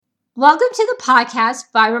Welcome to the podcast,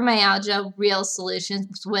 Fibromyalgia Real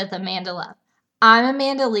Solutions with Amanda Love. I'm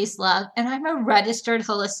Amanda Love, and I'm a registered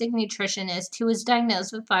holistic nutritionist who was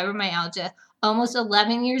diagnosed with fibromyalgia almost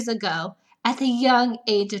 11 years ago at the young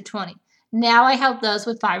age of 20. Now I help those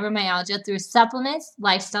with fibromyalgia through supplements,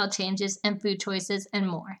 lifestyle changes, and food choices, and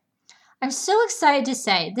more. I'm so excited to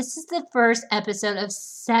say this is the first episode of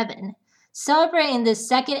 7, celebrating the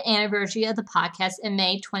second anniversary of the podcast in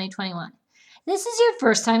May 2021. This is your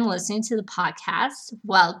first time listening to the podcast,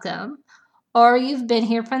 welcome. Or you've been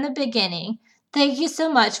here from the beginning, thank you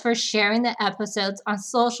so much for sharing the episodes on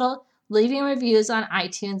social, leaving reviews on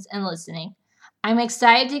iTunes, and listening. I'm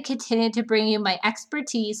excited to continue to bring you my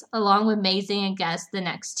expertise along with amazing guests the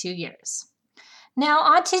next 2 years. Now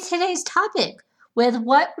on to today's topic with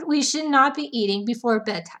what we should not be eating before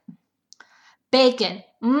bedtime. Bacon.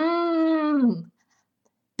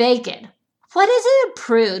 Bacon. What is it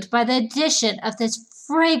improved by the addition of this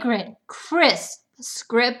fragrant, crisp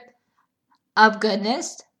script of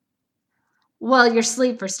goodness? Well, your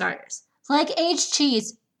sleep for starters. Like aged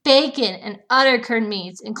cheese, bacon, and other curd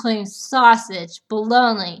meats, including sausage,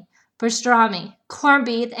 bologna, pastrami, corned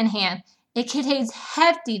beef, and ham, it contains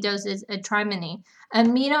hefty doses of trimine,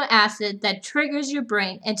 amino acid that triggers your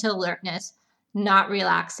brain into alertness, not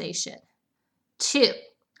relaxation. 2.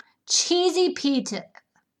 Cheesy pizza.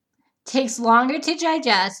 Takes longer to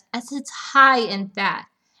digest as it's high in fat.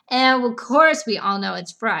 And of course, we all know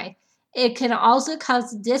it's fried. It can also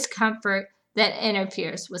cause discomfort that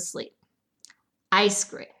interferes with sleep. Ice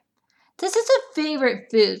cream. This is a favorite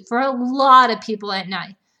food for a lot of people at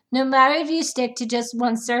night, no matter if you stick to just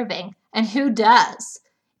one serving, and who does?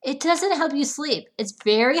 It doesn't help you sleep. It's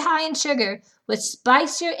very high in sugar, which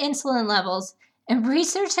spikes your insulin levels, and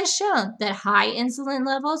research has shown that high insulin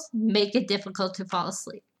levels make it difficult to fall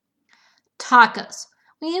asleep. Tacos.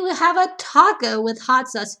 When you have a taco with hot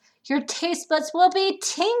sauce, your taste buds will be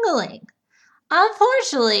tingling.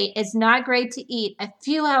 Unfortunately, it's not great to eat a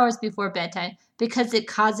few hours before bedtime because it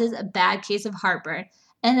causes a bad case of heartburn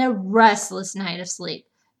and a restless night of sleep.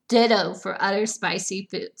 Ditto for other spicy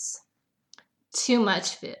foods. Too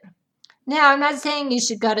much food. Now, I'm not saying you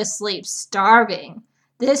should go to sleep starving.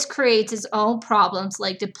 This creates its own problems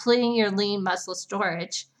like depleting your lean muscle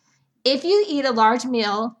storage. If you eat a large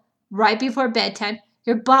meal right before bedtime,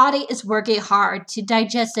 your body is working hard to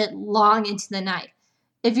digest it long into the night.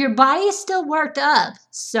 If your body is still worked up,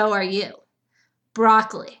 so are you.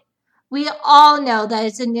 Broccoli. We all know that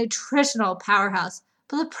it's a nutritional powerhouse,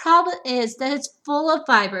 but the problem is that it's full of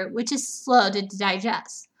fiber, which is slow to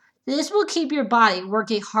digest. This will keep your body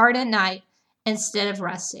working hard at night instead of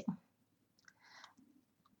resting.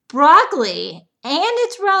 Broccoli and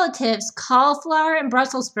its relatives, cauliflower and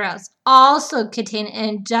Brussels sprouts, also contain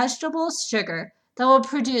ingestible sugar that will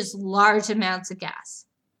produce large amounts of gas.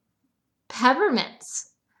 Peppermints.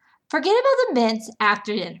 Forget about the mints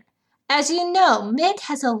after dinner. As you know, mint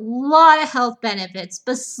has a lot of health benefits,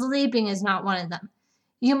 but sleeping is not one of them.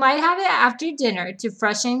 You might have it after dinner to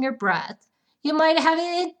freshen your breath. You might have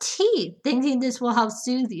it in tea, thinking this will help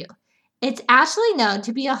soothe you. It's actually known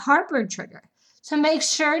to be a heartburn trigger, so make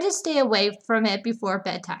sure to stay away from it before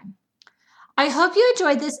bedtime. I hope you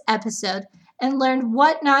enjoyed this episode and learned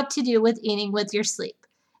what not to do with eating with your sleep.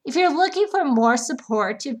 If you're looking for more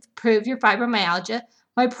support to improve your fibromyalgia,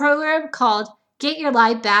 my program called Get Your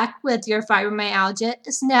Life Back with Your Fibromyalgia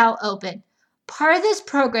is now open. Part of this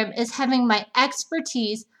program is having my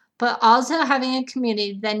expertise, but also having a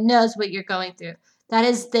community that knows what you're going through, that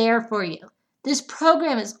is there for you. This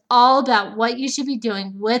program is all about what you should be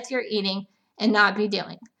doing with your eating and not be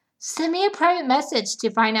doing. Send me a private message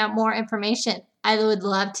to find out more information. I would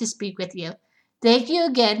love to speak with you. Thank you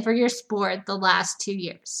again for your support the last 2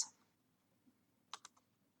 years.